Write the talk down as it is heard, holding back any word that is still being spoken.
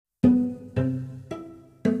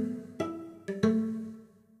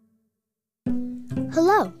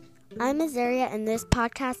I'm Azaria, and this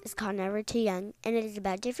podcast is called Never Too Young, and it is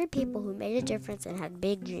about different people who made a difference and had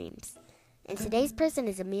big dreams. And today's person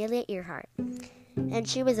is Amelia Earheart, and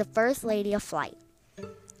she was the First Lady of Flight.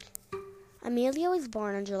 Amelia was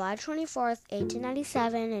born on July 24th,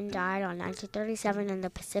 1897, and died on 1937 in the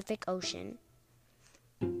Pacific Ocean.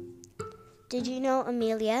 Did you know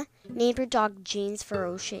Amelia named her dog Jane's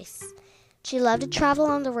Ferocious? She loved to travel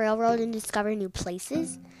on the railroad and discover new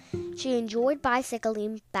places. She enjoyed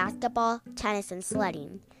bicycling, basketball, tennis, and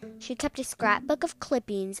sledding. She kept a scrapbook of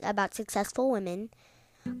clippings about successful women.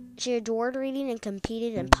 She adored reading and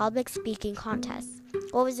competed in public speaking contests.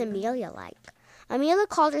 What was Amelia like? Amelia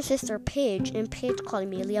called her sister Pidge, and Pidge called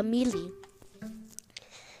Amelia Mealy.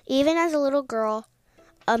 Even as a little girl,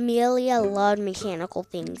 Amelia loved mechanical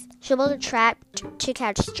things. She built a trap to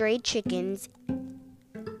catch stray chickens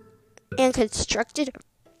and constructed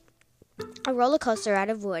a roller coaster out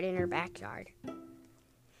of wood in her backyard.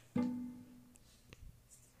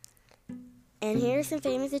 And here are some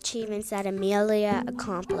famous achievements that Amelia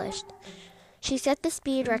accomplished. She set the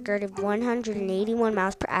speed record of 181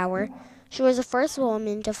 miles per hour. She was the first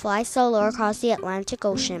woman to fly solo across the Atlantic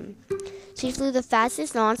Ocean. She flew the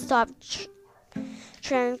fastest non-stop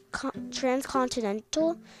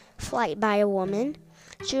transcontinental flight by a woman.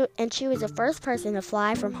 She was the first person to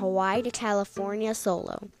fly from Hawaii to California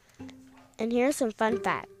solo. And here are some fun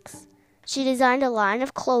facts. She designed a line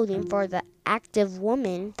of clothing for the active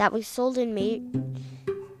woman that was sold in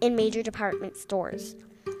major department stores.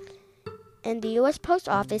 And the U.S. Post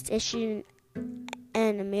Office issued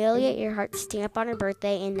an Amelia Earhart stamp on her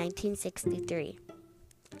birthday in 1963.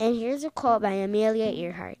 And here's a quote by Amelia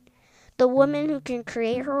Earhart. "The woman who can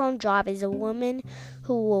create her own job is a woman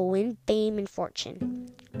who will win fame and fortune."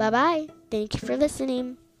 Bye-bye. Thank you for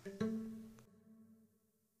listening.